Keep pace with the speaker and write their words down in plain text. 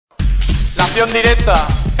acción directa,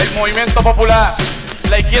 el movimiento popular,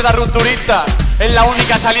 la izquierda rupturista es la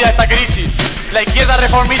única salida de esta crisis. La izquierda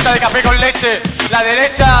reformista de café con leche, la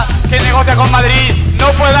derecha que negocia con Madrid, no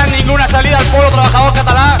puede dar ninguna salida al pueblo trabajador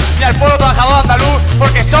catalán ni al pueblo trabajador andaluz,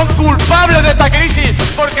 porque son culpables de esta crisis,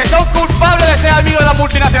 porque son culpables de ser amigos de las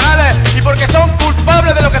multinacionales y porque son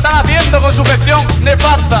culpables de lo que están haciendo con su gestión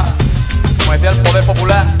nefasta. Como decía el poder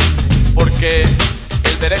popular, porque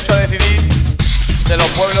el derecho a decidir de los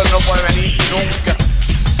pueblos no puede venir nunca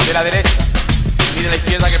de la derecha ni de la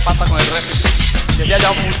izquierda que pasa con el régimen. Decía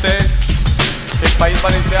ya usted, el país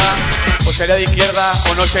valenciano o sería de izquierda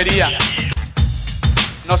o no sería.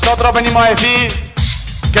 Nosotros venimos a decir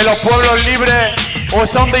que los pueblos libres o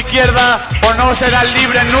son de izquierda o no serán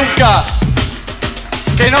libres nunca.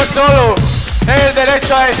 Que no solo es el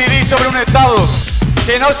derecho a decidir sobre un Estado,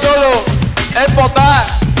 que no solo es votar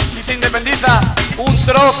si se independiza un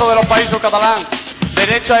trozo de los países catalán,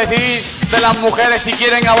 derecho a decidir de las mujeres si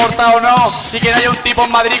quieren abortar o no, y que no haya un tipo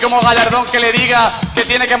en Madrid como Gallardón que le diga que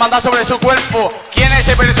tiene que mandar sobre su cuerpo. ¿Quién es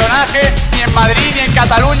ese personaje? Ni en Madrid, ni en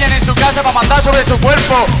Cataluña, ni en su casa para mandar sobre su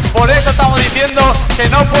cuerpo. Por eso estamos diciendo que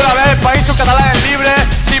no puede haber países catalanes libres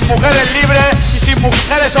sin mujeres libres y sin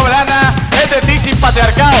mujeres soberanas, es decir, sin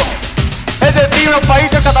patriarcado. Es decir, unos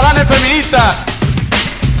países catalanes feministas.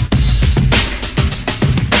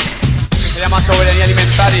 Que se llama soberanía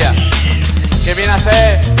alimentaria, que viene a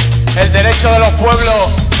ser el derecho de los pueblos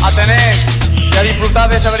a tener y a disfrutar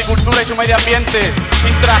de su agricultura y su medio ambiente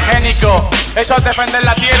sin transgénicos. Eso es defender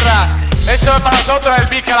la tierra, eso es para nosotros el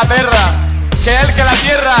pique a la tierra, que es el que la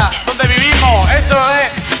tierra donde vivimos, eso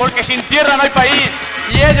es, porque sin tierra no hay país.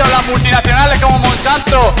 Y ellos, las multinacionales como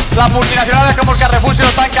Monsanto, las multinacionales como el Carrefour, se lo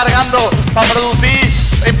están cargando para producir,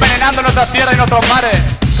 envenenando nuestras tierras y nuestros mares.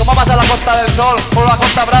 ¿Cómo pasa en la Costa del Sol o la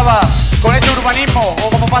Costa Brava con ese urbanismo? O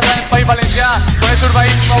como pasa en el país valenciano con ese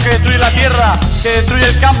urbanismo que destruye la tierra, que destruye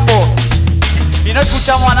el campo. Y no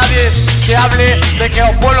escuchamos a nadie que hable de que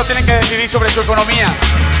los pueblos tienen que decidir sobre su economía.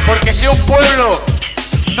 Porque si un pueblo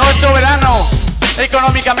no es soberano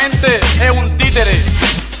económicamente, es un títere.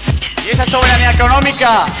 Y esa soberanía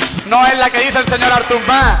económica no es la que dice el señor Artur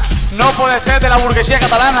Mas, no puede ser de la burguesía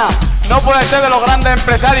catalana, no puede ser de los grandes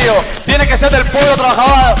empresarios, tiene que ser del pueblo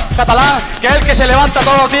trabajador catalán, que es el que se levanta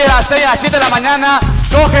todos los días a las 6, a las 7 de la mañana,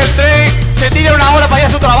 coge el tren, se tira una hora para ir a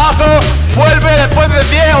su trabajo, vuelve después de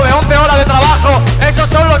 10 o de 11 horas de trabajo. Esos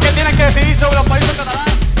son los que tienen que decidir sobre los países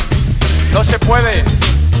catalanes. No se puede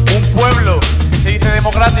un pueblo que se dice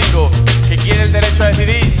democrático, que quiere el derecho a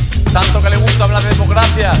decidir, tanto que le gusta hablar de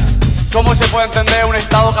democracia. ¿Cómo se puede entender un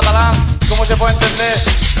Estado catalán? ¿Cómo se puede entender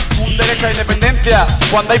un derecho a la independencia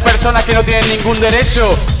cuando hay personas que no tienen ningún derecho,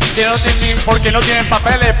 que no tienen, porque no tienen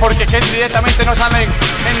papeles, porque que directamente no salen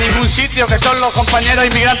en ningún sitio, que son los compañeros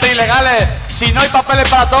inmigrantes ilegales? Si no hay papeles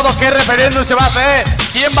para todos, ¿qué referéndum se va a hacer?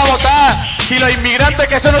 ¿Quién va a votar? Si los inmigrantes,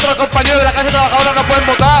 que son otros compañeros de la clase trabajadora, no pueden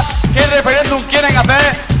votar, ¿qué referéndum quieren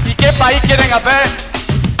hacer? ¿Y qué país quieren hacer?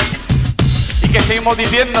 Y que seguimos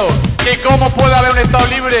diciendo que cómo puede haber un Estado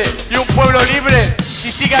libre y un pueblo libre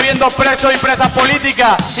si sigue habiendo presos y presas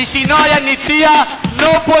políticas, y si no hay amnistía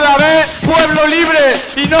no puede haber pueblo libre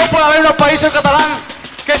y no puede haber unos países catalanes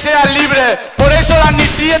que sean libres. Por eso la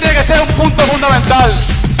amnistía tiene que ser un punto fundamental.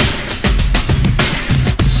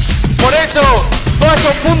 Por eso todos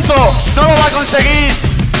esos puntos no los va a conseguir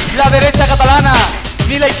la derecha catalana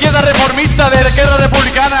ni la izquierda reformista de la izquierda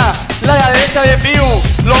republicana, la derecha de CIU.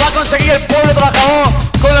 Lo va a conseguir el pueblo trabajador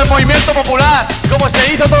con el movimiento popular, como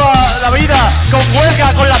se hizo toda la vida, con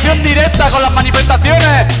huelga, con la acción directa, con las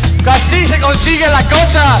manifestaciones. Así se consiguen las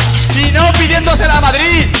cosas, y no pidiéndosela a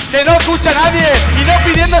Madrid, que no escucha a nadie, y no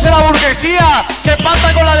pidiéndosela a la burguesía, que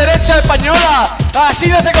pacta con la derecha española. Así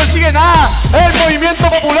no se consigue nada. Es el movimiento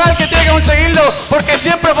popular que tiene que conseguirlo, porque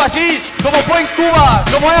siempre fue así, como fue en Cuba,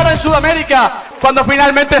 como es ahora en Sudamérica. Cuando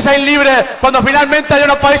finalmente seáis libres, cuando finalmente haya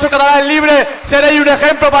unos países catalanes libres, seréis un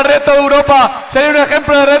ejemplo para el resto de Europa, seréis un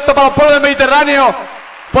ejemplo de resto para los pueblos del Mediterráneo.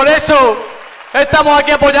 Por eso estamos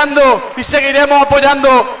aquí apoyando y seguiremos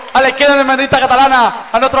apoyando a la izquierda independentista catalana,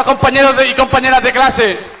 a nuestros compañeros y compañeras de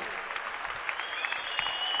clase.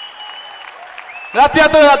 Gracias a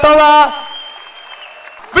todos y a todas.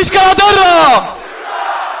 ¡Visca la tierra!